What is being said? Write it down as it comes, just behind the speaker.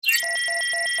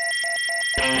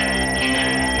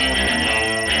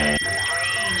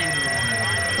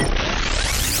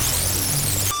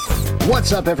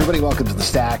What's up, everybody? Welcome to The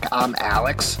Stack. I'm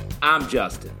Alex. I'm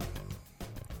Justin.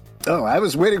 Oh, I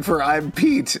was waiting for I'm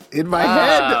Pete in my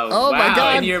head. Oh, wow, my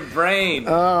God. in your brain.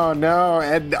 Oh, no.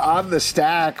 And on The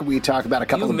Stack, we talk about a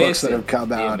couple of books that have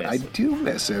come out. I do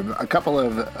miss him. A couple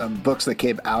of books that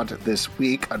came out this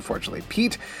week. Unfortunately,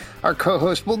 Pete, our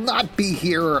co-host, will not be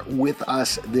here with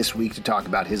us this week to talk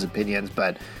about his opinions,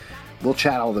 but we'll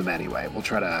channel them anyway. We'll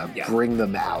try to bring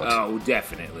them out. Oh,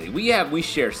 definitely. We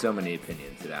share so many opinions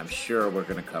that I'm sure we're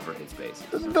going to cover his bases.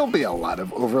 There'll be a lot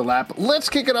of overlap. Let's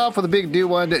kick it off with a big new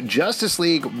one. Justice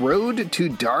League Road to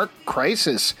Dark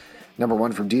Crisis. Number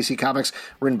 1 from DC Comics,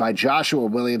 written by Joshua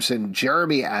Williamson,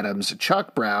 Jeremy Adams,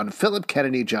 Chuck Brown, Philip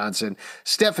Kennedy Johnson,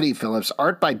 Stephanie Phillips,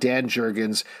 art by Dan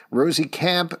Jurgens, Rosie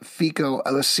Camp, Fico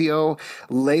Ossio,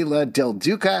 Leila Del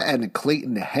Duca, and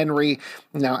Clayton Henry.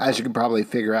 Now, as you can probably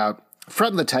figure out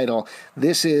from the title,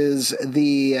 this is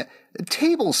the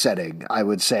table setting, I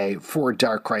would say, for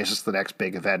Dark Crisis, the next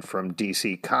big event from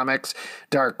DC Comics.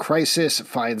 Dark Crisis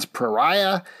finds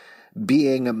Pariah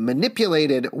being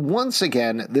manipulated once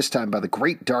again, this time by the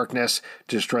Great Darkness,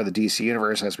 to destroy the DC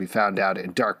Universe. As we found out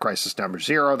in Dark Crisis number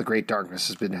 0, the Great Darkness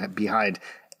has been behind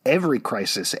every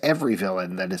crisis, every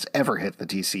villain that has ever hit the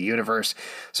DC Universe.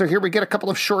 So here we get a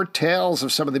couple of short tales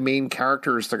of some of the main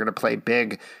characters that are going to play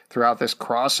big throughout this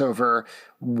crossover.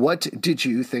 What did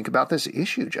you think about this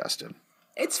issue, Justin?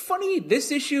 It's funny, this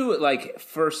issue, like,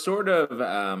 for sort of,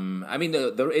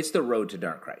 it's the road to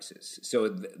Dark Crisis. So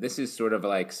this is sort of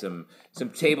like some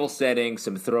table setting,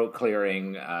 some throat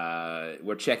clearing.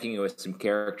 We're checking in with some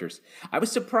characters. I was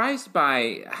surprised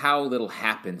by how little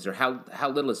happens, or how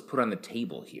little is put on the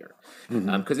table here.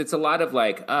 Because it's a lot of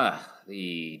like,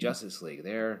 the Justice League,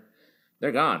 they're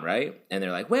gone, right? And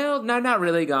they're like, well, no, not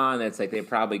really gone. It's like they're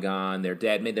probably gone. They're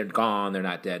dead. Maybe they're gone. They're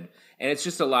not dead. And it's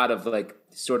just a lot of like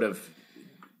sort of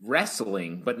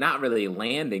wrestling, but not really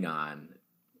landing on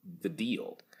the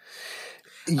deal.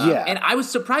 Yeah. And I was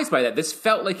surprised by that. This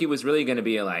felt like it was really going to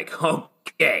be like,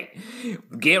 okay,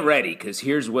 get ready, because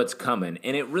here's what's coming.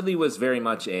 And it really was very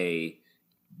much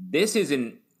this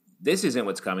isn't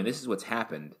what's coming. This is what's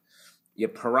happened. You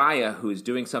have Pariah, who's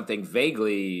doing something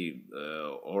vaguely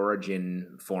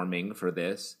origin forming for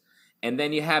this. And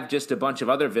then you have just a bunch of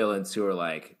other villains who are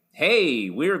like, hey,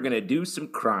 we're going to do some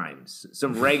crimes,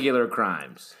 some regular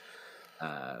crimes,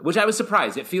 which I was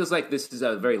surprised. It feels like this is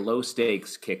a very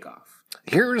low-stakes kickoff.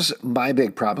 Here's my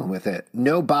big problem with it.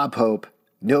 No Bob Hope,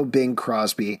 no Bing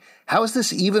Crosby. How is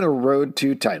this even a Road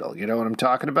to title? You know what I'm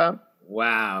talking about?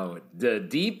 Wow.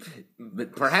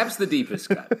 Perhaps the deepest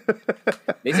cut.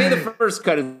 They say the first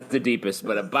cut is the deepest,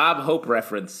 but a Bob Hope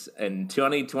reference in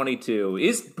 2022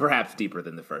 is perhaps deeper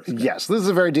than the first cut. Yes, this is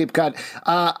a very deep cut.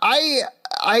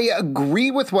 I agree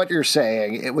with what you're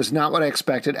saying. It was not what I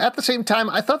expected. At the same time,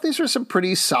 I thought these were some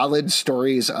pretty solid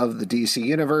stories of the DC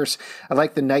Universe. I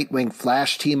like the Nightwing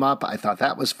Flash team up. I thought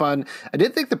that was fun. I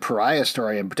did think the Pariah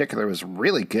story in particular was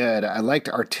really good. I liked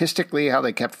artistically how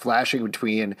they kept flashing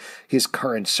between his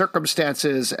current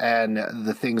circumstances and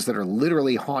the things that are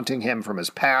literally haunting him from his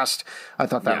past. I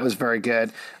thought that was very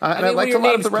good. And I liked a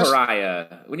lot of the rest.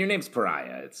 When your name's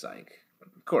Pariah, it's like,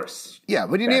 of course. Yeah,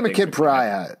 when you name a kid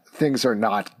Pariah, things are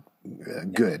not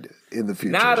good in the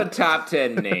future. Not a top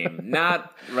 10 name.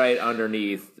 Not right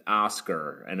underneath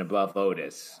Oscar and above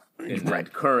Otis in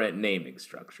that current naming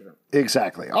structure.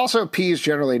 Exactly. Also, P is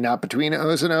generally not between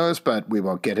O's and O's, but we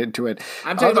won't get into it.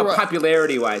 I'm talking about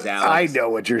popularity-wise, Alex. I know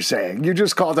what you're saying. You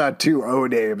just called out 2 O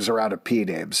names around a P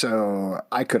name, so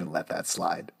I couldn't let that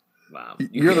slide. Wow.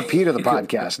 You're the P to the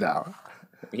podcast now.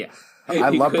 Yeah. I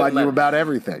love on you about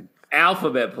everything.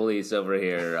 Alphabet police over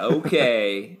here.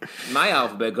 Okay. My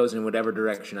alphabet goes in whatever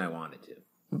direction I want it to.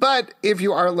 But if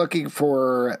you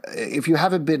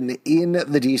haven't been in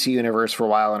the DC Universe for a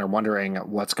while and are wondering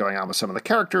what's going on with some of the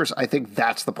characters, I think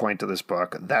that's the point of this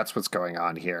book. That's what's going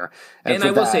on here. And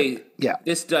I will say,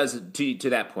 this does, to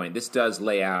that point, this does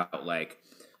lay out, like,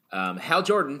 Hal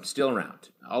Jordan still around.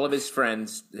 All of his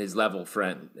friends,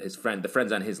 the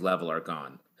friends on his level are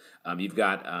gone. You've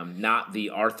got not the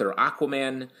Arthur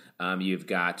Aquaman. You've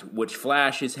got which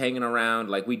Flash is hanging around.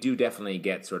 Like, we do definitely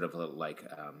get sort of like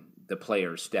the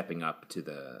players stepping up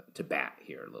to bat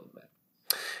here a little bit.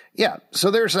 Yeah, so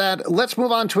there's that. Let's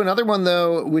move on to another one,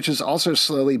 though, which is also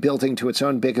slowly building to its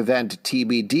own big event,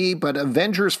 TBD, but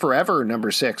Avengers Forever,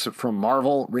 number 6 from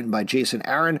Marvel, written by Jason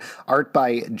Aaron, art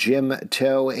by Jim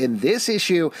Toe. In this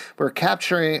issue, we're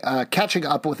catching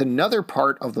up with another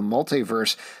part of the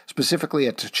multiverse, specifically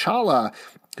a T'Challa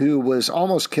who was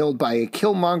almost killed by a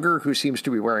Killmonger who seems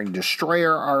to be wearing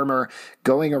destroyer armor,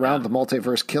 going around the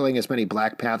multiverse, killing as many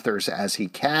Black Panthers as he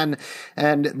can.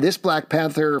 And this Black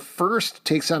Panther first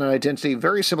takes on an identity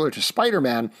very similar to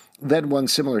Spider-Man, then one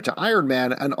similar to Iron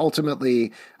Man, and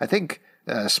ultimately, I think,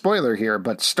 spoiler here,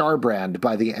 but Starbrand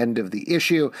by the end of the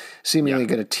issue, seemingly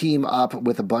going to team up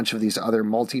with a bunch of these other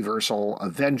multiversal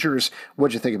Avengers.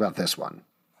 What'd you think about this one?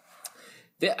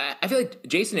 I feel like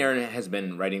Jason Aaron has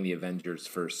been writing the Avengers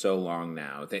for so long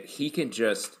now that he can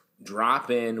just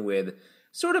drop in with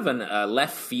sort of a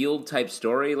left field type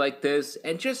story like this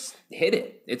and just hit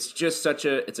it. It's just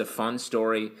it's a fun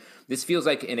story. This feels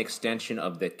like an extension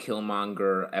of the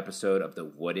Killmonger episode of the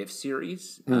What If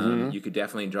series. You could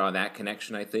definitely draw that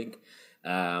connection, I think.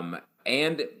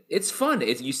 And it's fun.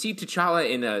 You see T'Challa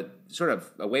in a sort of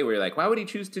a way where you're like, why would he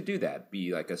choose to do that?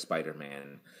 Be like a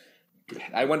Spider-Man.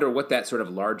 I wonder what that sort of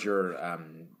larger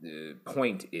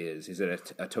point is. Is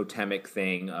it a totemic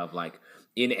thing of like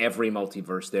in every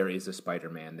multiverse there is a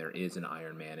Spider-Man, there is an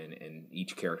Iron Man, and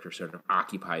each character sort of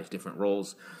occupies different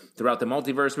roles throughout the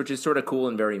multiverse, which is sort of cool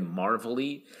and very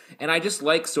Marvel-y. And I just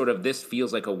like sort of this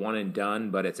feels like a one and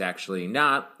done, but it's actually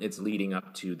not. It's leading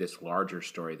up to this larger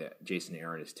story that Jason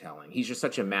Aaron is telling. He's just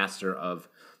such a master of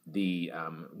the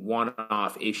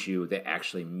one-off issue that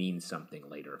actually means something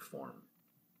later form.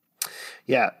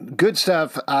 Yeah, good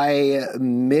stuff. I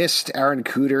missed Aaron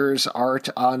Kuder's art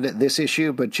on this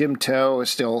issue, but Jim Toe is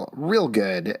still real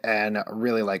good and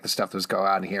really like the stuff that was going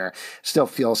on here. Still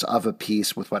feels of a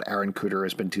piece with what Aaron Kuder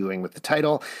has been doing with the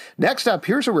title. Next up,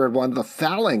 here's a weird one, The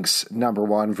Phalanx,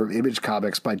 #1 from Image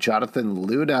Comics by Jonathan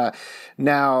Luna.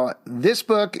 Now, this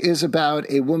book is about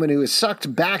a woman who is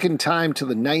sucked back in time to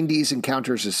the 90s,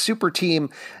 encounters a super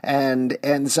team, and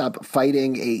ends up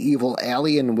fighting a evil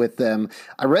alien with them.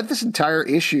 I read this entire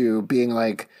issue being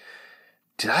like,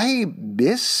 did I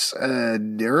miss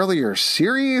an earlier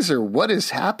series or what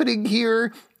is happening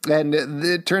here? And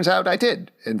it turns out I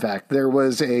did. In fact, there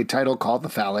was a title called The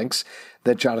Phalanx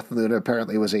that Jonathan Luna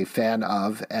apparently was a fan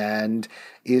of and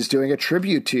is doing a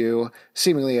tribute to,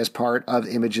 seemingly as part of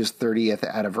Image's 30th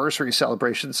anniversary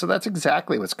celebration. So that's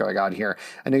exactly what's going on here.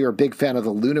 I know you're a big fan of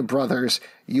the Luna brothers.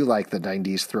 You like the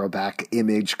 90s throwback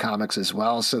Image comics as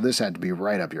well. So this had to be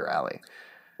right up your alley.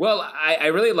 Well, I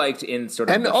really liked in sort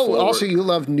of... And also you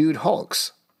love nude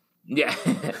Hulks. Yeah,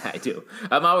 I do.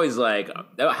 I'm always like,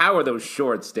 how are those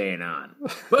shorts staying on?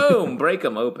 Boom, break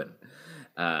them open.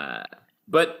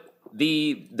 But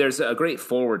there's a great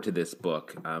forward to this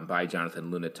book by Jonathan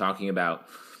Luna talking about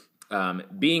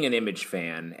being an Image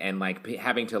fan and like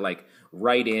having to like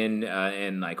write in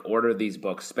and like order these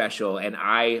books special. And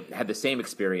I had the same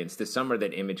experience the summer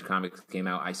that Image Comics came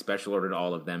out. I special ordered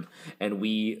all of them, and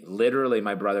we literally,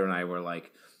 my brother and I were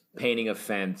like painting a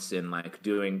fence and like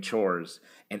doing chores.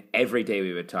 And every day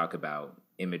we would talk about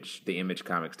the Image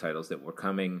Comics titles that were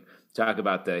coming, talk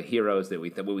about the heroes that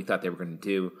what we thought they were going to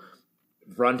do.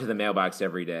 Run to the mailbox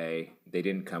every day. They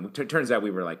didn't come. Turns out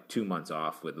we were like 2 months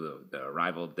off with the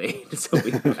arrival date. So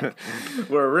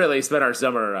we're really spent our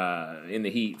summer in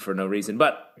the heat for no reason.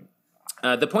 But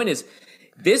the point is,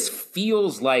 this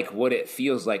feels like what it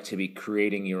feels like to be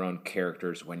creating your own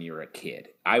characters when you're a kid.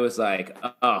 I was like,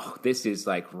 oh, this is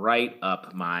like right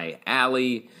up my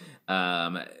alley.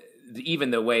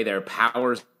 Even the way their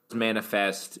powers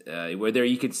manifest, where there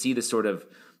you can see the sort of,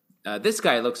 this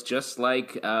guy looks just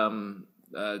like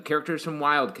characters from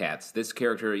Wildcats. This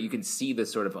character, you can see the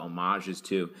sort of homages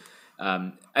to.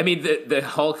 I mean, the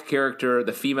Hulk character,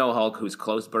 the female Hulk whose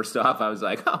clothes burst off, I was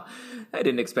like, oh, I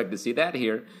didn't expect to see that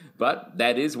here. But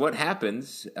that is what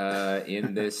happens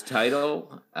in this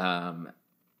title.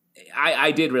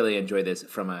 I did really enjoy this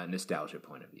from a nostalgia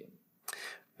point of view.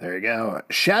 There you go.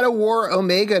 Shadow War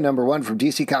Omega, #1 from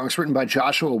DC Comics, written by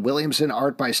Joshua Williamson,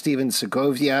 art by Steven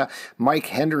Segovia, Mike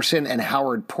Henderson, and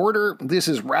Howard Porter. This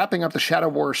is wrapping up the Shadow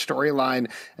War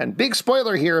storyline. And big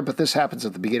spoiler here, but this happens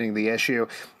at the beginning of the issue.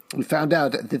 We found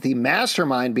out that the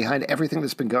mastermind behind everything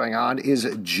that's been going on is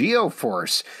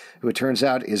Geoforce, who it turns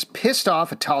out is pissed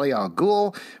off at Talia al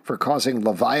Ghul for causing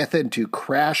Leviathan to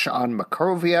crash on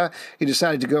Macrovia. He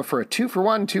decided to go for a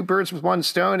 2-for-1, 2 birds with 1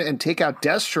 stone, and take out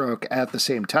Deathstroke at the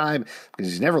same time, because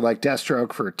he's never liked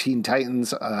Deathstroke for Teen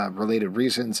Titans related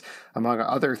reasons, among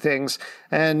other things.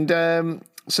 And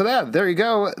so there you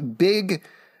go.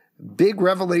 Big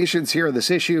revelations here in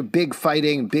this issue, big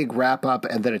fighting, big wrap-up,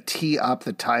 and then a tee-up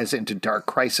that ties into Dark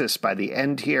Crisis by the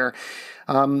end here.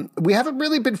 We haven't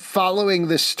really been following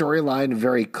this storyline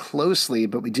very closely,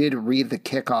 but we did read the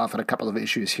kickoff and a couple of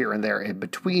issues here and there in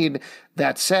between.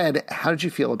 That said, how did you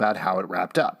feel about how it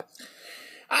wrapped up?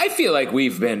 I feel like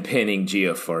we've been pinning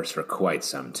Geoforce for quite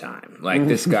some time. Like,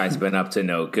 this guy's been up to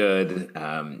no good.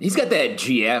 He's got that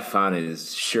GF on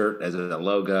his shirt as a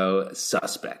logo.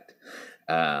 Suspect.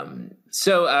 I mean,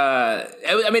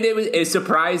 it's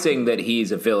surprising that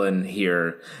he's a villain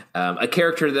here. A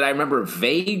character that I remember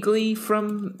vaguely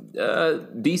from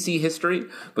DC history,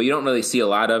 but you don't really see a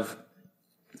lot of.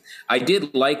 I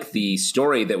did like the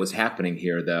story that was happening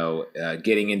here, though,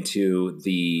 getting into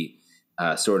the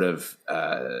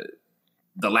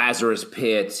the Lazarus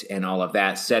Pit and all of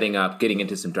that, setting up, getting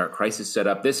into some Dark Crisis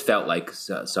setup. This felt like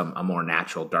a more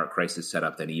natural Dark Crisis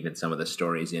setup than even some of the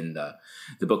stories in the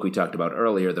book we talked about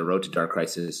earlier, The Road to Dark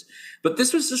Crisis. But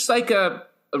this was just like a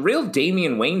real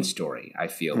Damian Wayne story, I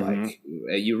feel like.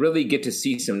 You really get to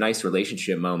see some nice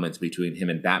relationship moments between him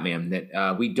and Batman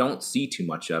that we don't see too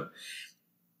much of.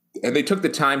 And they took the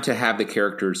time to have the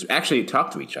characters actually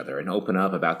talk to each other and open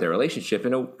up about their relationship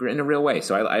in a real way.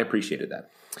 So I appreciated that.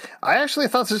 I actually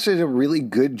thought this did a really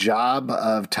good job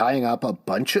of tying up a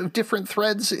bunch of different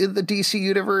threads in the DC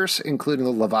universe, including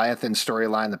the Leviathan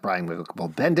storyline that Brian Michael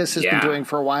Bendis has been doing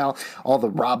for a while, all the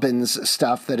Robins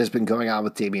stuff that has been going on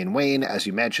with Damian Wayne, as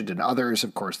you mentioned, and others,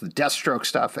 of course, the Deathstroke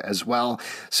stuff as well.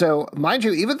 So, mind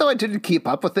you, even though I didn't keep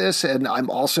up with this, and I'm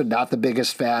also not the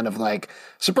biggest fan of, like,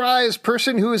 surprise,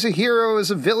 person who is a hero is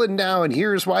a villain now, and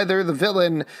here's why they're the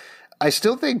villain, I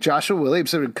still think Joshua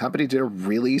Williamson and company did a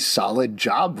really solid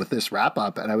job with this wrap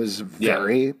up, and I was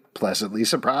very pleasantly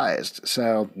surprised.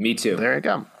 So, me too. There you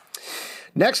go.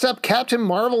 Next up, Captain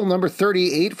Marvel, number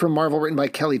 38 from Marvel, written by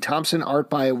Kelly Thompson, art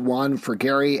by Juan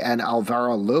Frigeri and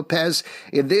Alvaro Lopez.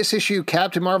 In this issue,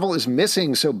 Captain Marvel is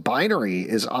missing, so Binary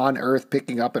is on Earth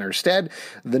picking up in her stead.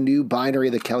 The new Binary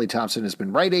that Kelly Thompson has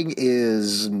been writing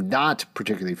is not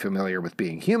particularly familiar with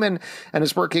being human and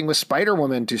is working with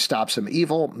Spider-Woman to stop some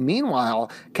evil. Meanwhile,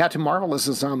 Captain Marvel is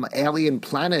on some alien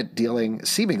planet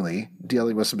seemingly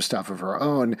dealing with some stuff of her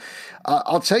own.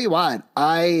 I'll tell you what,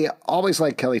 I always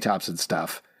like Kelly Thompson's stuff.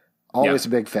 Always a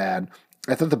big fan.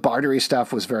 I thought the Binary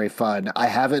stuff was very fun. I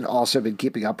haven't also been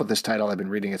keeping up with this title. I've been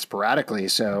reading it sporadically,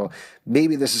 so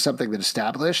maybe this is something that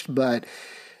established, but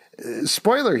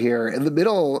spoiler here, in the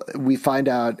middle, we find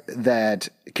out that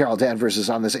Carol Danvers is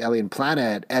on this alien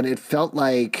planet, and it felt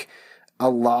like a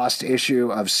lost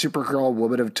issue of Supergirl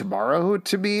Woman of Tomorrow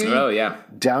to me. Oh, yeah.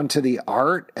 Down to the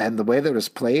art and the way that it was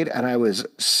played, and I was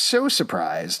so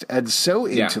surprised and so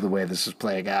into the way this was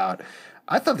playing out.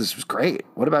 I thought this was great.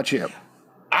 What about you?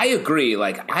 I agree.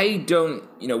 Like, I don't,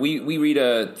 we read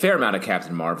a fair amount of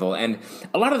Captain Marvel, and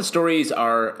a lot of the stories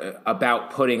are about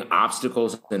putting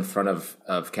obstacles in front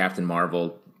of Captain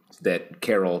Marvel that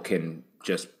Carol can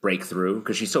just break through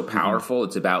because she's so powerful.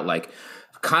 It's about, like,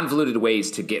 convoluted ways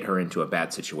to get her into a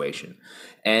bad situation.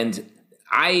 And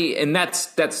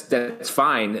that's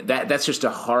fine. That's just a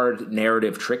hard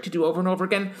narrative trick to do over and over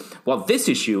again. Well, this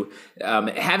issue,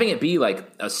 having it be like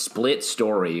a split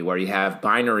story where you have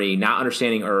Binary not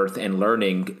understanding Earth and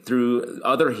learning through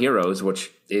other heroes,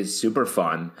 which is super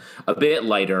fun, a bit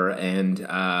lighter, and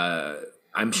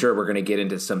I'm sure we're going to get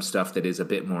into some stuff that is a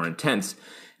bit more intense.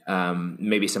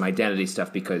 Maybe some identity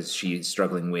stuff because she's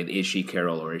struggling with, is she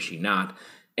Carol or is she not?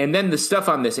 And then the stuff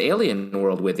on this alien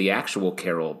world with the actual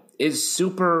Carol is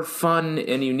super fun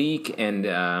and unique and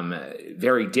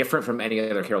very different from any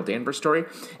other Carol Danvers story.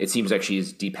 It seems like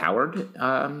she's depowered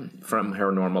from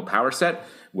her normal power set,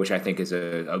 which I think is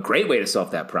a great way to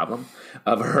solve that problem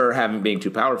of her being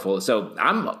too powerful. So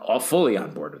I'm all fully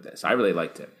on board with this. I really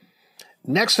liked it.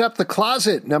 Next up, The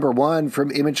Closet, number 1 from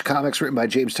Image Comics, written by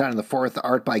James Tynion IV,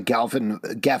 art by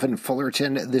Gavin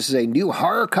Fullerton. This is a new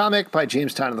horror comic by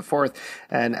James Tynion IV,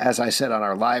 and as I said on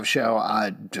our live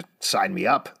show, just sign me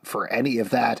up for any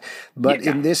of that. But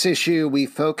in this issue, we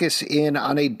focus in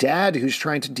on a dad who's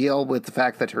trying to deal with the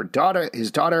fact that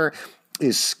his daughter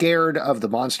is scared of the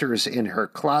monsters in her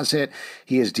closet.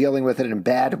 He is dealing with it in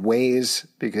bad ways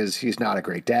because he's not a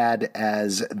great dad,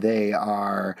 as they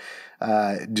are...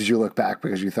 did you look back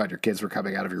because you thought your kids were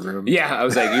coming out of your room? Yeah, I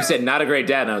was like, you said not a great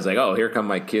dad, and I was like, oh, here come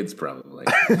my kids probably.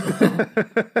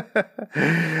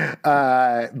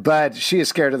 But she is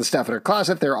scared of the stuff in her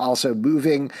closet. They're also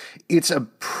moving. It's a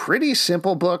pretty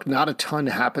simple book. Not a ton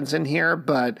happens in here,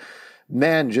 but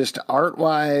man, just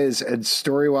art-wise and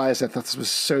story-wise, I thought this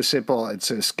was so simple and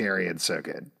so scary and so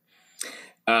good.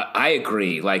 I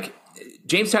agree. Like,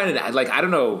 James Tynion, like, I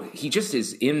don't know, he just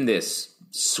is in this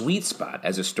sweet spot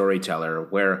as a storyteller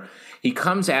where he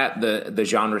comes at the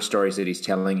genre stories that he's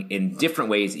telling in different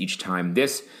ways each time.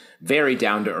 This very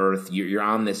down to earth. You're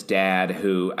on this dad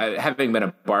who, having been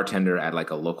a bartender at like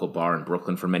a local bar in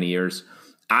Brooklyn for many years,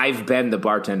 I've been the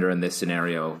bartender in this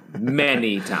scenario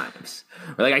many times.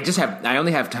 Like I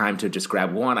only have time to just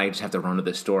grab one. I just have to run to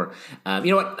the store. You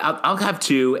know what? I'll have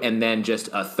two, and then just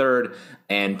a third,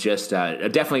 and just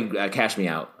definitely cash me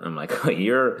out. I'm like,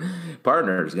 your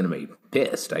partner is going to be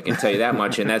pissed. I can tell you that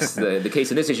much, and that's the case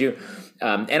in this issue.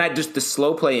 And the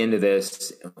slow play into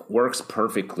this works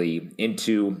perfectly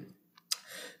into.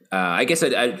 I guess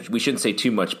we shouldn't say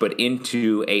too much, but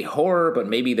into a horror, but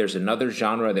maybe there's another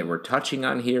genre that we're touching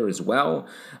on here as well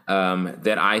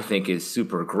that I think is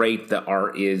super great. The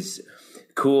art is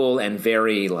cool and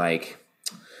very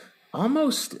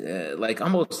almost like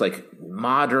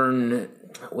modern.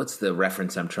 What's the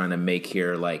reference I'm trying to make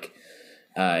here?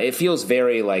 It feels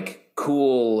very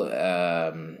cool.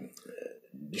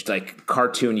 Just like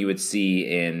cartoon you would see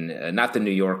in not the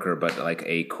New Yorker, but like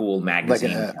a cool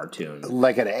magazine cartoon,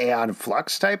 like an Aeon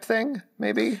Flux type thing,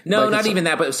 maybe. No, not even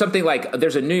that, but something like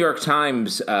there's a New York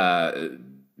Times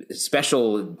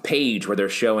special page where they're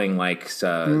showing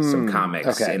some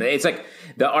comics, and it's like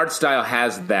the art style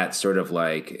has that sort of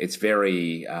it's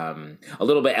very a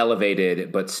little bit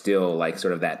elevated, but still like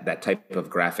sort of that type of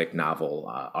graphic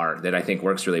novel art that I think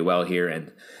works really well here,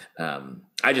 and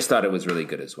I just thought it was really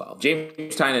good as well.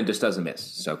 James Tynion just doesn't miss,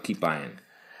 so keep buying.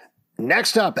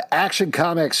 Next up, Action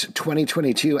Comics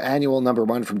 2022 Annual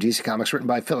 #1 from DC Comics, written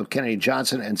by Philip Kennedy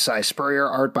Johnson and Cy Spurrier,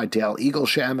 art by Dale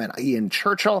Eaglesham and Ian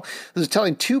Churchill. This is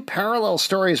telling two parallel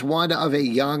stories, one of a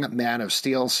young Man of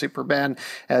Steel, Superman,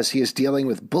 as he is dealing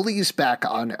with bullies back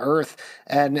on Earth,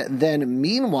 and then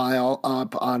meanwhile,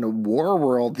 up on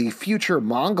Warworld, the future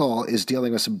Mongol is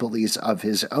dealing with some bullies of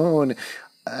his own.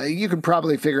 You can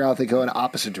probably figure out they go in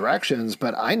opposite directions,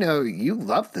 but I know you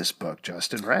love this book,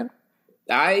 Justin, right?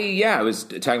 I was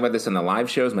talking about this on the live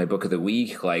shows, my book of the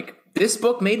week. This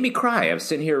book made me cry. I was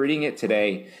sitting here reading it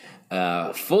today,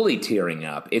 fully tearing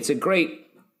up. It's a great,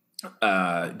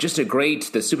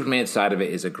 the Superman side of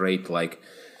it is a great,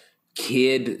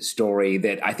 kid story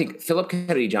that I think Philip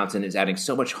Kennedy Johnson is adding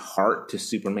so much heart to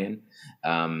Superman.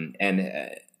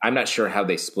 I'm not sure how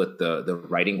they split the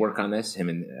writing work on this,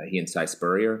 he and Cy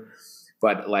Spurrier,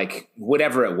 but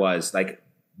whatever it was,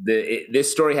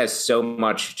 this story has so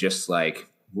much just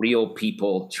real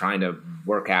people trying to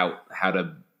work out how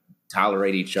to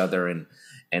tolerate each other and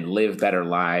live better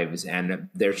lives. And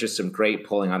there's just some great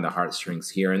pulling on the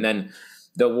heartstrings here. And then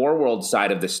the Warworld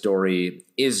side of the story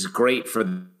is great for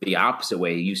the opposite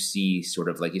way. You see sort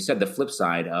of, like you said, the flip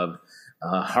side of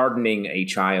hardening a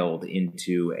child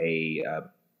into a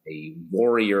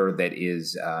warrior that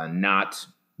is not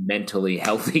mentally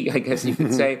healthy, I guess you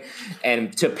could say.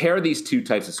 And to pair these two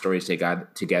types of stories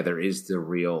together is the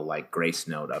real grace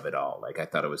note of it all. I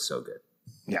thought it was so good.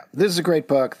 Yeah, this is a great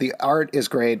book. The art is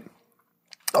great.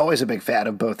 Always a big fan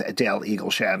of both Dale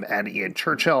Eaglesham and Ian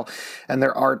Churchill, and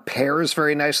their art pairs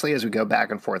very nicely as we go back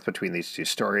and forth between these two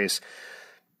stories.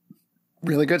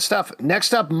 Really good stuff.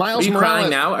 Next up, Miles Morales. Are you crying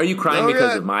now? Are you crying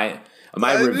because of my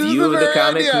review of the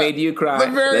comic made you cry?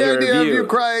 The very idea of you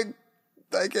crying,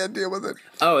 I can't deal with it.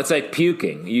 Oh, it's like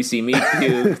puking. You see me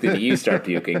puke, then you start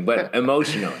puking, but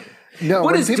emotionally. No,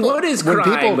 what is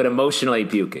crying but emotionally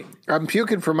puking? I'm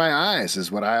puking from my eyes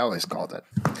is what I always called it.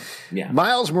 Yeah.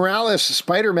 Miles Morales,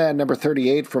 Spider-Man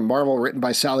 #38 from Marvel, written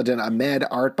by Saladin Ahmed,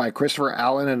 art by Christopher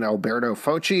Allen and Alberto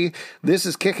Focci. This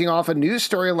is kicking off a new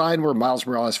storyline where Miles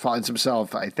Morales finds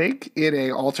himself, I think, in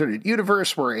an alternate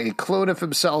universe where a clone of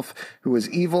himself who is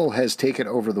evil has taken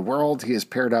over the world. He is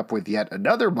paired up with yet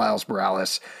another Miles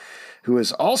Morales who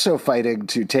is also fighting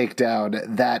to take down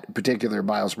that particular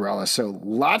Miles Morales. So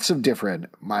lots of different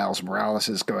Miles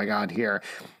Moraleses going on here.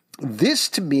 This,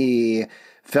 to me,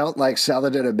 felt like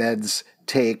Saladin Ahmed's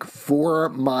take 4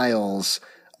 miles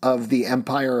of the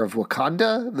Empire of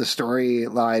Wakanda, the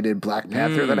storyline in Black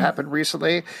Panther that happened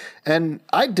recently. And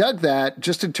I dug that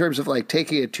just in terms of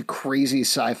taking it to crazy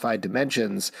sci-fi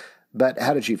dimensions. But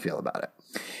how did you feel about it?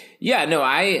 Yeah, no,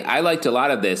 I liked a lot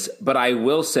of this, but I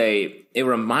will say it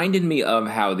reminded me of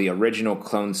how the original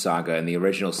Clone Saga and the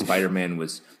original Spider-Man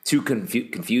was too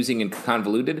confusing and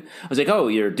convoluted. I was like, oh,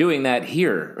 you're doing that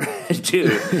here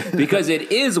too, because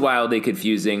it is wildly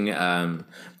confusing.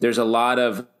 There's a lot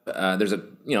of there's a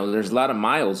lot of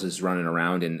Mileses running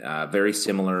around in very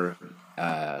similar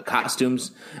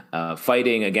costumes,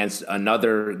 fighting against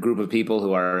another group of people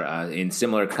who are in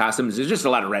similar costumes. There's just a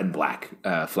lot of red and black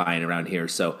flying around here,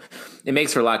 so it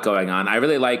makes for a lot going on. I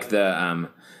really like the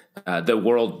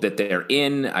world that they're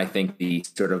in. I think the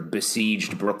sort of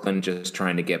besieged Brooklyn just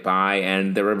trying to get by,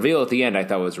 and the reveal at the end I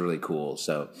thought was really cool.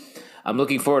 So I'm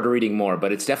looking forward to reading more,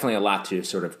 but it's definitely a lot to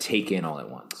sort of take in all at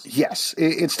once. Yes,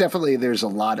 it's definitely, there's a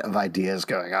lot of ideas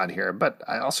going on here, but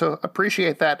I also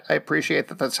appreciate that. I appreciate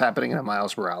that that's happening in a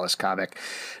Miles Morales comic.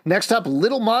 Next up,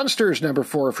 Little Monsters, number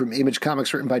 4 from Image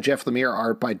Comics, written by Jeff Lemire,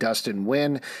 art by Dustin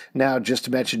Nguyen. Now, just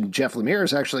to mention, Jeff Lemire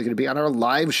is actually going to be on our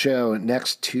live show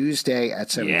next Tuesday at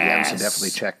 7 p.m., so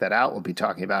definitely check that out. We'll be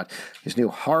talking about his new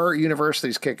horror universe that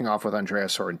he's kicking off with Andrea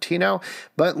Sorrentino.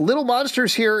 But Little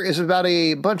Monsters here is about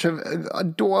a bunch of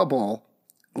adorable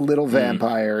little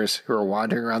vampires who are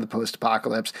wandering around the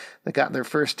post-apocalypse. They got their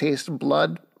first taste of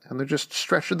blood, and they're just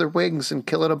stretching their wings and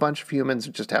killing a bunch of humans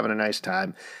and just having a nice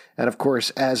time. And of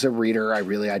course, as a reader, I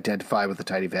really identify with the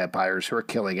tiny vampires who are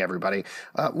killing everybody.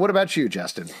 What about you,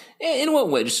 Justin? In what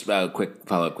way? Just a quick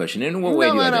follow-up question. In what way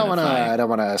do you identify? I don't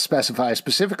want to specify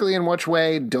specifically in which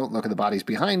way. Don't look at the bodies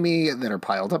behind me that are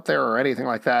piled up there or anything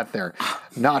like that. They're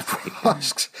not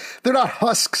husks. They're not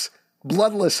husks.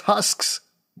 Bloodless husks.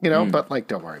 But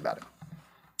don't worry about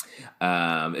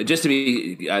it. Just to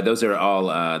be, those are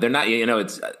all, they're not,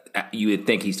 it's, you would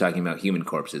think he's talking about human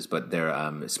corpses, but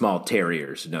they're small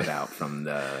terriers, no doubt, from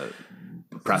the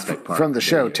Prospect Park. From the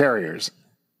show Terriers.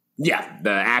 Yeah,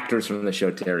 the actors from the show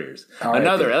Terriers. Right,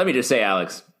 let me just say,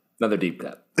 Alex, another deep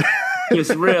cut.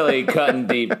 Just really cutting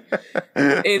deep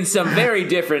in some very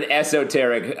different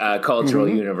esoteric cultural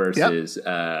universes.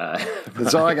 Yep.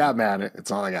 That's all I got, man. It's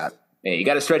all I got. Hey, you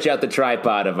got to stretch out the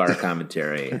tripod of our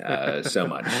commentary so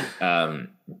much.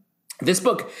 This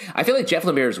book, I feel like Jeff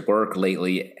Lemire's work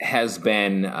lately has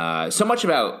been so much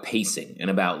about pacing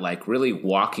and about really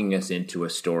walking us into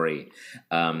a story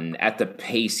at the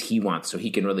pace he wants, so he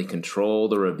can really control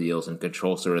the reveals and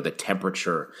control sort of the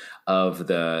temperature of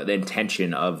the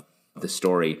intention of the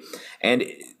story. And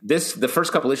the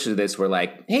first couple issues of this were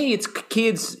like, hey, it's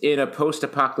kids in a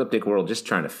post-apocalyptic world just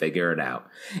trying to figure it out.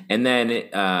 And then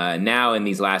now in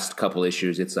these last couple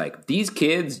issues, it's like, these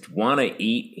kids want to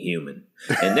eat human,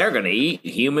 and they're going to eat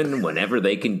human whenever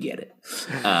they can get it.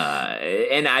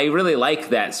 And I really like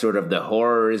that sort of the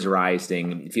horror is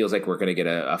rising. It feels like we're going to get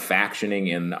a factioning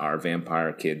in our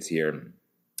vampire kids here.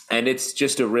 And it's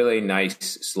just a really nice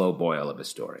slow boil of a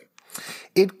story.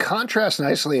 It contrasts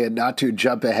nicely, and not to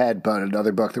jump ahead, but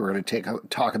another book that we're going to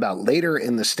talk about later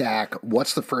in the stack,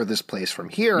 What's the Furthest Place from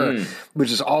Here,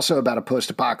 which is also about a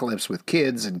post-apocalypse with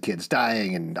kids and kids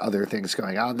dying and other things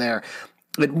going on there.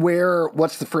 But where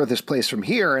What's the Furthest Place from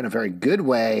Here, in a very good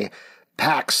way,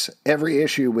 packs every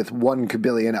issue with 1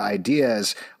 kabillion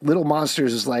ideas, Little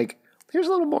Monsters is like, here's a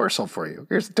little morsel for you.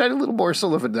 Here's a tiny little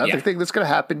morsel of another thing that's going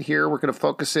to happen here. We're going to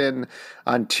focus in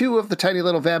on 2 of the tiny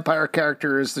little vampire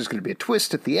characters. There's going to be a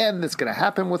twist at the end that's going to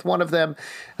happen with one of them.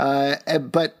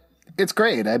 But it's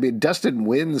great. I mean, Dustin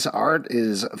Nguyen's art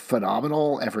is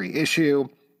phenomenal every issue.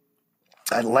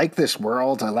 I like this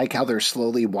world. I like how they're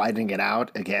slowly widening it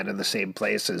out, again, in the same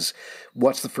place as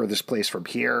What's the Furthest Place from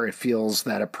Here. It feels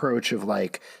that approach of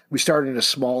we start in a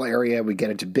small area, we get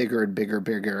into bigger and bigger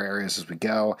areas as we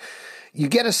go. You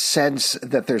get a sense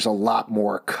that there's a lot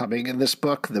more coming in this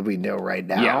book than we know right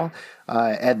now.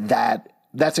 And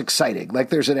that's exciting.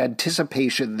 There's an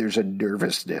anticipation, there's a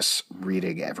nervousness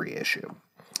reading every issue.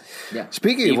 Yeah.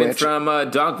 Speaking Even of which, from a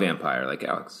dog vampire like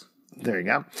Alex. There you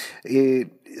go.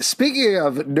 Speaking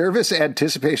of nervous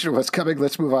anticipation of what's coming,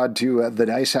 let's move on to The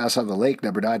Nice House on the Lake,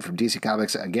 number 9 from DC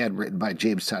Comics, again written by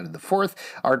James Tynion IV,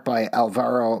 art by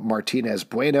Alvaro Martinez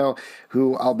Bueno,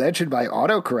 who I'll mention by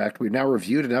autocorrect. We've now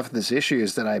reviewed enough of this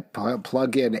issues that I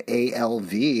plug in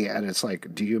ALV, and it's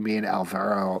like, do you mean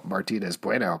Alvaro Martinez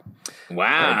Bueno?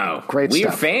 Wow. Great We're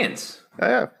stuff. fans.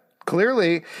 Yeah,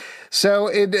 clearly. So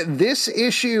in this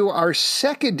issue, our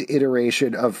second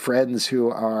iteration of friends who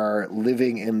are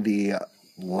living in the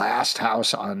last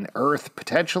house on Earth,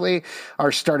 potentially,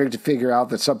 are starting to figure out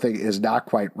that something is not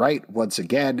quite right. Once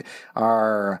again,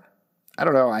 our,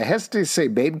 I hesitate to say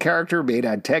main character, main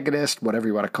antagonist, whatever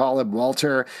you want to call him,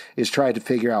 Walter, is trying to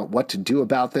figure out what to do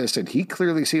about this, and he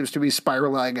clearly seems to be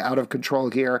spiraling out of control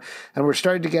here, and we're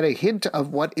starting to get a hint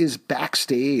of what is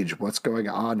backstage, what's going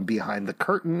on behind the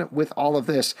curtain with all of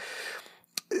this.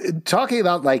 Talking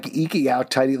about eking out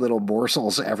tiny little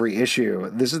morsels every issue,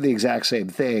 this is the exact same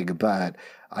thing, but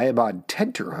I am on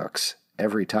tenterhooks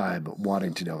every time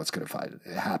wanting to know what's going to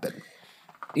happen.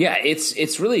 Yeah,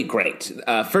 it's really great.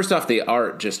 First off, the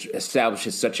art just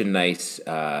establishes such a nice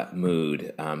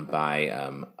mood by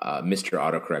Mr.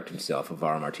 Autocorrect himself,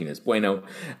 Alvaro Martinez Bueno.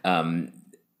 And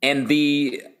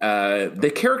the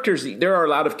characters, there are a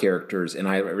lot of characters, and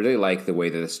I really like the way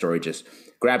that the story just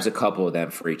grabs a couple of them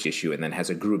for each issue and then has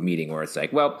a group meeting where it's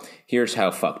like, well, here's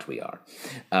how fucked we are.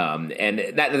 And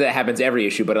that happens every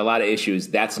issue, but a lot of issues,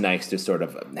 that's nice to sort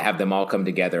of have them all come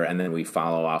together, and then we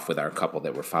follow off with our couple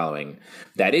that we're following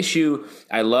that issue.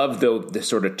 I love the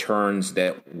sort of turns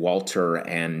that Walter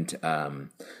and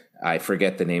I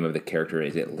forget the name of the character.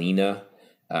 Is it Lena?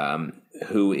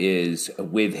 Who is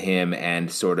with him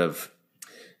and sort of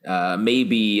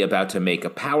maybe about to make a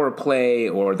power play,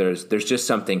 or there's just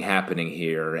something happening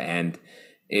here, and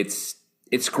it's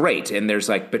great. And there's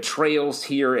like betrayals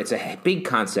here. It's a big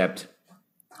concept,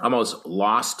 almost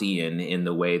Lostian in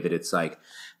the way that it's like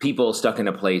people stuck in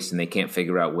a place and they can't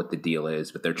figure out what the deal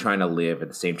is, but they're trying to live at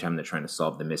the same time they're trying to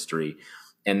solve the mystery.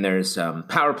 And there's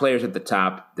power players at the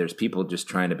top. There's people just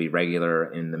trying to be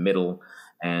regular in the middle,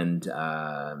 and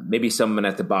maybe someone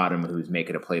at the bottom who's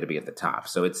making a play to be at the top.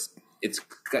 So it's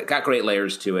got great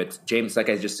layers to it. James, like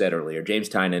I just said earlier, James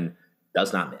Tynion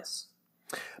does not miss.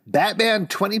 Batman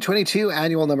 2022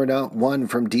 annual number 1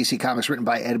 from DC Comics, written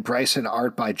by Ed Bryson,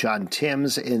 art by John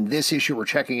Timms. In this issue, we're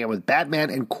checking in with Batman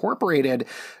Incorporated.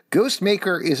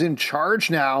 Ghostmaker is in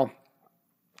charge now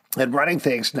and running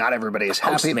things. Not everybody is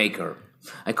happy. Ghostmaker.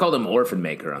 I called him Orphan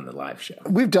Maker on the live show.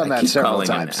 We've done that several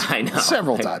times. I know.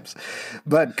 Several times.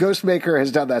 But Ghostmaker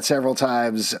has done that several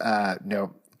times.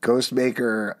 No,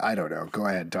 Ghostmaker, I don't know. Go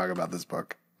ahead and talk about this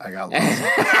book. I got lost.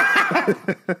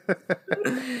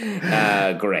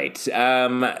 Great.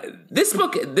 This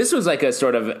book, this was like a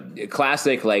sort of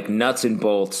classic, like nuts and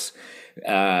bolts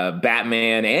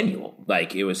Batman annual.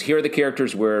 Like, it was, here are the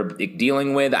characters we're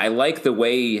dealing with. I like the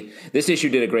way this issue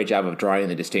did a great job of drawing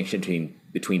the distinction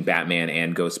between Batman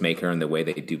and Ghostmaker and the way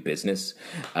they do business,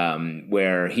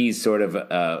 where he's sort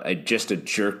of just a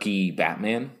jerky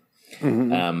Batman.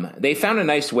 Mm-hmm. They found a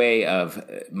nice way of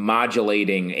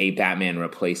modulating a Batman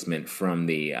replacement from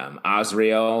the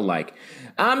Azrael. Like,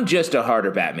 I'm just a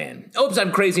harder Batman. Oops,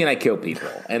 I'm crazy and I kill people.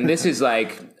 And this is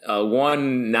like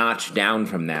one notch down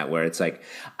from that, where it's like,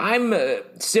 I'm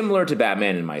similar to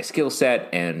Batman in my skill set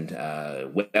and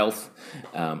wealth.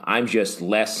 I'm just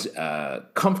less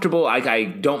comfortable. I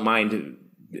don't mind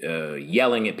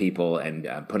yelling at people and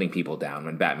putting people down,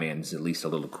 when Batman's at least a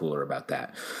little cooler about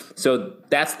that. So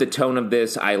that's the tone of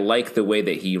this. I like the way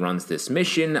that he runs this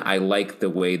mission. I like the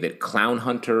way that Clown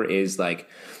Hunter is like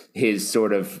his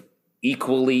sort of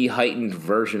equally heightened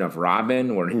version of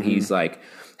Robin, where he's like,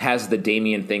 has the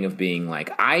Damian thing of being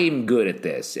like, I'm good at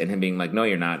this, and him being like, no,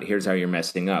 you're not. Here's how you're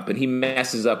messing up. And he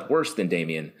messes up worse than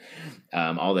Damian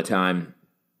all the time.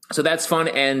 So that's fun,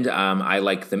 and I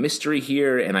like the mystery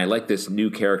here, and I like this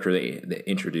new character that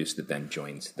introduced that then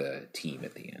joins the team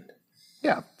at the end.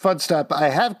 Yeah, fun stuff. I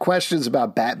have questions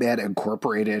about Batman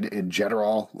Incorporated in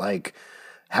general. Like,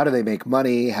 how do they make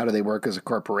money? How do they work as a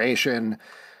corporation?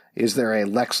 Is there a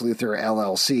Lex Luthor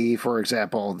LLC, for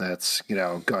example, that's,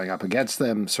 going up against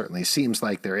them? Certainly seems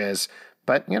like there is,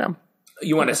 but,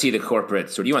 You want to see the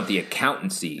corporate, so you want the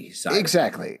accountancy side.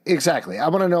 Exactly. I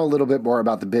want to know a little bit more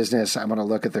about the business. I want to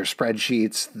look at their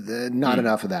spreadsheets. Not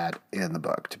enough of that in the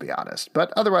book, to be honest.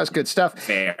 But otherwise, good stuff.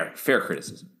 Fair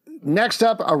criticism. Next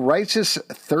up, A Righteous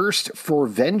Thirst for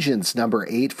Vengeance, number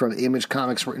 8 from Image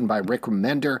Comics, written by Rick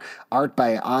Remender, art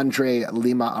by Andre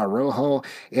Lima Araujo.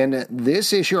 In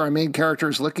this issue, our main character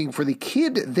is looking for the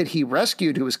kid that he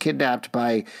rescued, who was kidnapped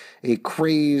by a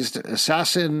crazed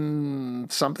assassin,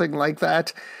 something like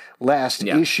that. Last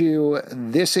issue,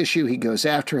 this issue, he goes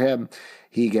after him.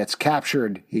 He gets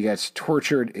captured. He gets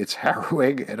tortured. It's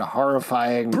harrowing and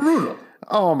horrifying. Brutal.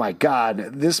 Oh my God,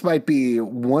 this might be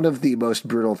one of the most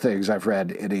brutal things I've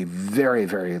read in a very,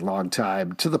 very long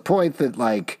time, to the point that,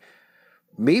 like,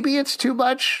 maybe it's too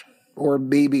much or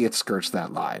maybe it skirts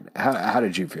that line. How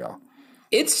did you feel?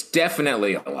 It's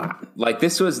definitely a lot. Like,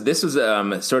 this was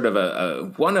sort of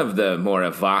a one of the more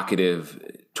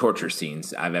evocative torture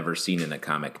scenes I've ever seen in a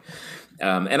comic.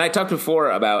 And I talked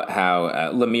before about how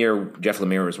Jeff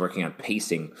Lemire was working on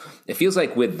pacing. It feels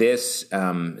like with this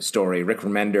story, Rick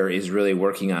Remender is really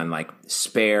working on like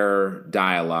spare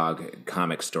dialogue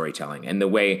comic storytelling, and the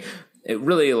way it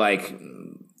really like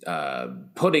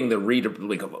putting the reader,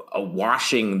 like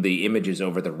washing the images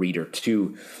over the reader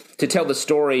to tell the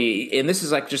story. And this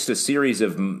is like just a series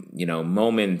of,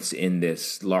 moments in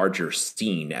this larger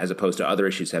scene, as opposed to other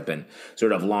issues have been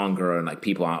sort of longer and like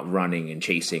people out running and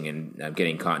chasing and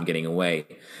getting caught and getting away.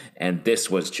 And this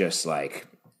was just like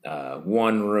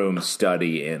one room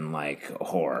study in like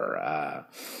horror.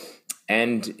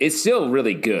 And it's still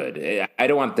really good. I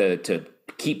don't want to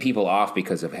keep people off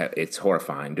because of it's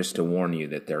horrifying, just to warn you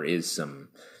that there is some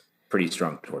pretty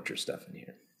strong torture stuff in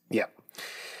here. Yeah.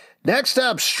 Next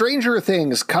up, Stranger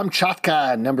Things,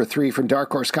 Kamchatka, number 3 from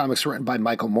Dark Horse Comics, written by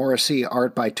Michael Morrissey,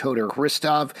 art by Todor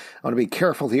Hristov. I want to be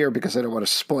careful here because I don't want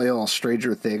to spoil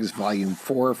Stranger Things Volume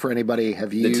 4 for anybody.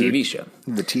 Have you... The TV show.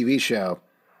 The TV show.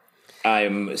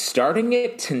 I'm starting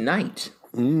it tonight.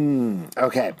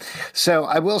 Okay. So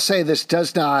I will say this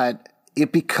does not...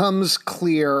 It becomes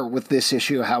clear with this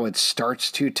issue how it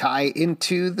starts to tie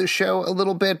into the show a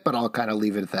little bit, but I'll kind of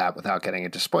leave it at that without getting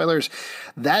into spoilers.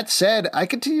 That said, I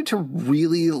continue to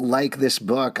really like this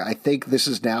book. I think this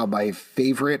is now my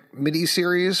favorite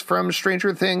miniseries from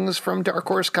Stranger Things from Dark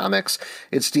Horse Comics.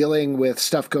 It's dealing with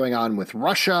stuff going on with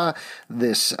Russia,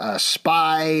 this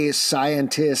spy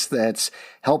scientist that's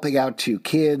helping out 2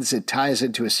 kids. It ties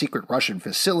into a secret Russian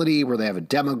facility where they have a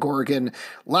Demogorgon.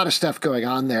 A lot of stuff going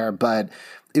on there, but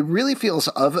it really feels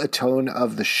of a tone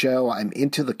of the show. I'm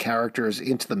into the characters,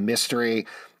 into the mystery.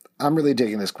 I'm really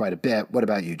digging this quite a bit. What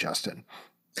about you, Justin?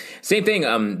 Same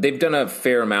thing. They've done a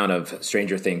fair amount of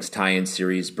Stranger Things tie-in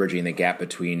series, bridging the gap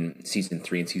between season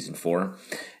 3 and season 4.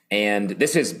 And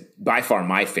this is by far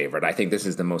my favorite. I think this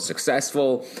is the most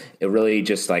successful. It really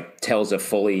just like tells a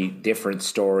fully different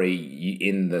story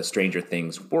in the Stranger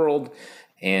Things world.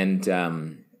 And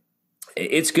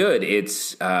it's good.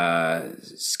 It's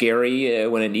scary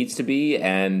when it needs to be.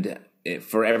 And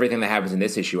for everything that happens in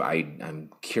this issue, I'm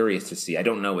curious to see. I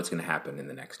don't know what's going to happen in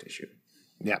the next issue.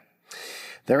 Yeah.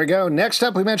 There we go. Next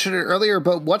up, we mentioned it earlier,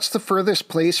 but What's the Furthest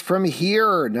Place from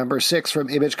Here? Number 6 from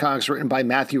Image Comics, written by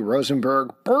Matthew Rosenberg.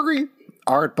 Bergie.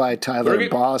 Art by Tyler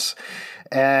Boss.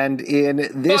 And in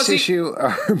this issue,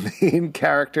 our main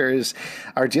characters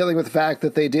are dealing with the fact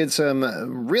that they did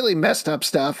some really messed up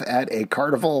stuff at a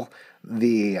carnival.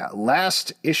 The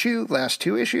last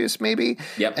 2 issues, maybe.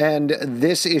 Yep. And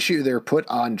this issue, they're put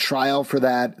on trial for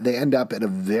that. They end up in a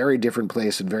very different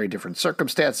place in very different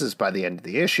circumstances by the end of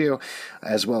the issue,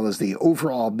 as well as the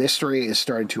overall mystery is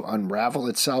starting to unravel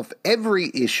itself. Every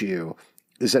issue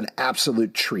is an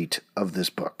absolute treat of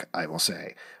this book, I will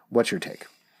say. What's your take?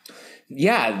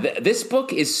 Yeah, this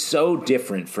book is so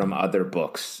different from other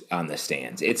books on the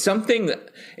stands. It's something,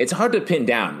 it's hard to pin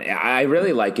down. I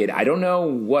really like it. I don't know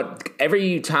what,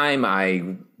 every time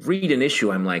I read an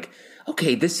issue, I'm like,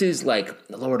 okay, this is like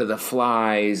Lord of the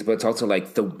Flies, but it's also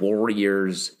like The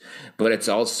Warriors, but it's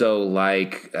also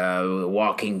like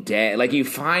Walking Dead. Like you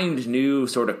find new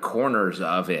sort of corners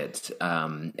of it,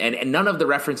 and none of the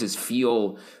references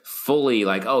feel fully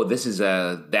like, oh, this is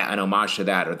an homage to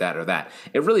that or that or that.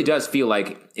 It really does feel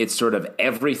like it's sort of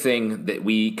everything that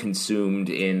we consumed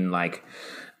in like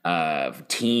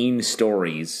teen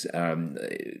stories,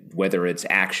 whether it's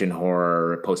action,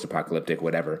 horror, post-apocalyptic,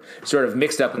 whatever, sort of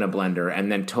mixed up in a blender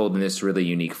and then told in this really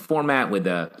unique format with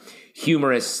a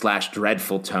humorous /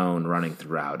 dreadful tone running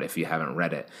throughout, if you haven't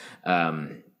read it.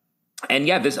 And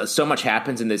yeah, so much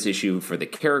happens in this issue for the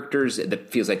characters.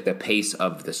 It feels like the pace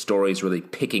of the story is really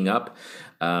picking up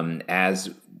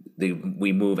as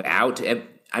we move out. And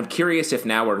I'm curious if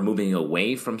now we're moving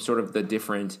away from sort of the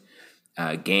different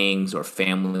gangs or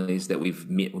families that we've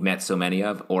met so many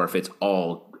of, or if it's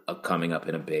all coming up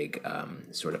in a big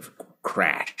sort of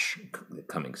crash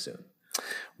coming soon.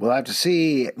 We'll have to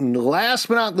see. Last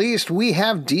but not least, we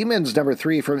have Demons, number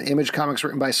 3 from Image Comics,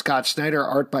 written by Scott Snyder,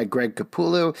 art by Greg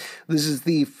Capullo. This is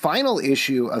the final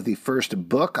issue of the first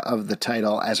book of the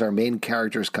title as our main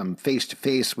characters come face to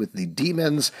face with the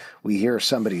demons. We hear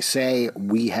somebody say,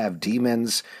 "We have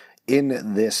demons,"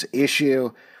 in this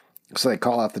issue. So they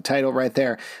call out the title right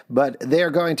there. But they are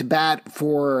going to bat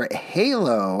for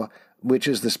Halo, which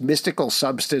is this mystical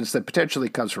substance that potentially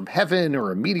comes from heaven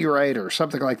or a meteorite or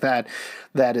something like that,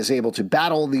 that is able to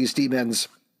battle these demons.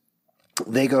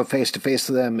 They go face to face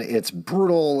with them. It's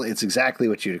brutal. It's exactly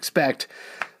what you'd expect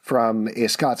from a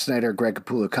Scott Snyder, Greg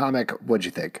Capullo comic. What'd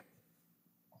you think?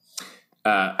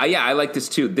 Yeah, I like this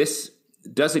too. This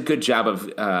does a good job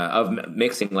of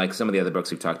mixing, like some of the other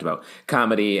books we've talked about,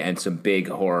 comedy and some big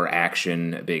horror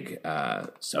action, big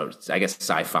so I guess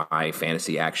sci-fi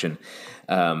fantasy action.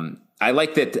 I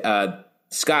like that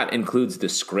Scott includes the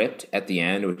script at the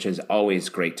end, which is always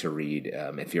great to read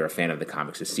if you're a fan of the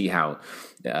comics, to see how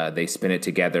they spin it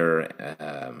together.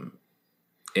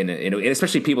 And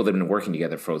especially people that have been working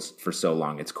together for so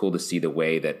long, it's cool to see the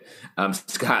way that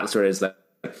Scott sort of is like,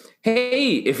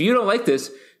 hey, if you don't like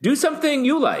this, do something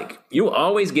you like. You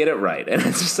always get it right. And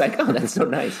it's just like, oh, that's so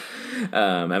nice.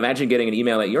 Imagine getting an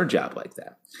email at your job like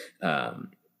that.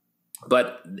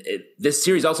 But this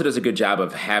series also does a good job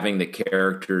of having the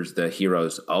characters, the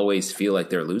heroes, always feel like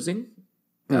they're losing.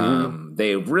 Mm-hmm.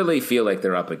 They really feel like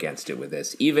they're up against it with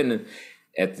this. Even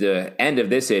at the end of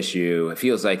this issue, it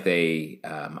feels like they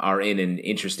are in an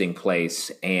interesting place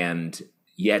and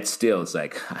yet still it's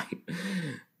like,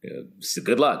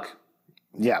 good luck.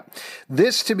 Yeah.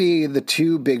 This, to me, the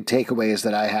two big takeaways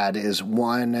that I had is,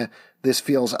 one, this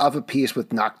feels of a piece with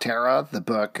Noctera, the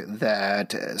book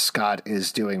that Scott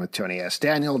is doing with Tony S.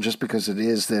 Daniel, just because it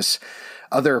is this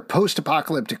other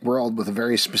post-apocalyptic world with a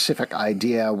very specific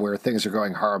idea where things are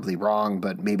going horribly wrong,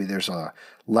 but maybe there's a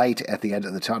light at the end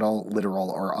of the tunnel, literal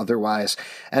or otherwise.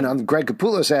 And on Greg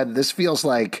Capullo's end, this feels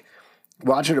like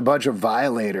watching a bunch of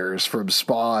Violators from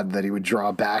Spawn that he would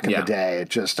draw back in the day,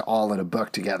 just all in a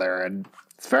book together, and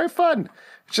it's very fun.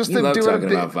 It's just you love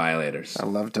talking about Violators. I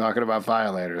love talking about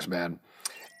Violators, man.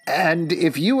 And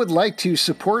if you would like to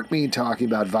support me talking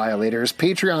about Violators,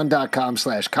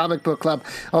 patreon.com/comic book club.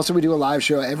 Also, we do a live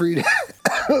show every day.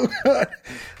 Oh, God.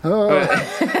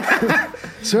 Oh.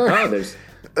 Sorry.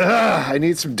 I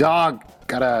need some dog.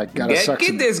 Gotta suck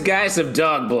Get this guy some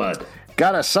dog blood.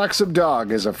 Gotta suck some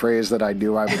dog is a phrase that I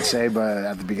knew I would say but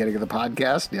at the beginning of the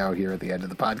podcast, now here at the end of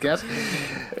the podcast.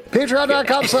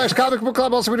 Patreon.com/comic book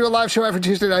club. Also, we do a live show every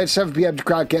Tuesday night, 7 p.m. to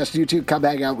Crowdcast YouTube. Come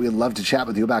hang out. We'd love to chat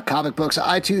with you about comic books.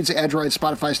 iTunes, Android,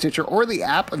 Spotify, Stitcher, or the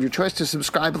app of your choice to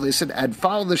subscribe, listen, and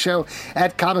follow the show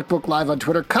at Comic Book Live on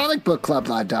Twitter,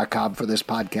 comicbookclublive.com for this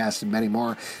podcast and many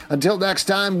more. Until next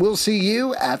time, we'll see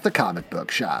you at the comic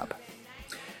book shop.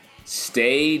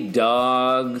 Stay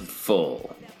dog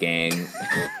full, gang.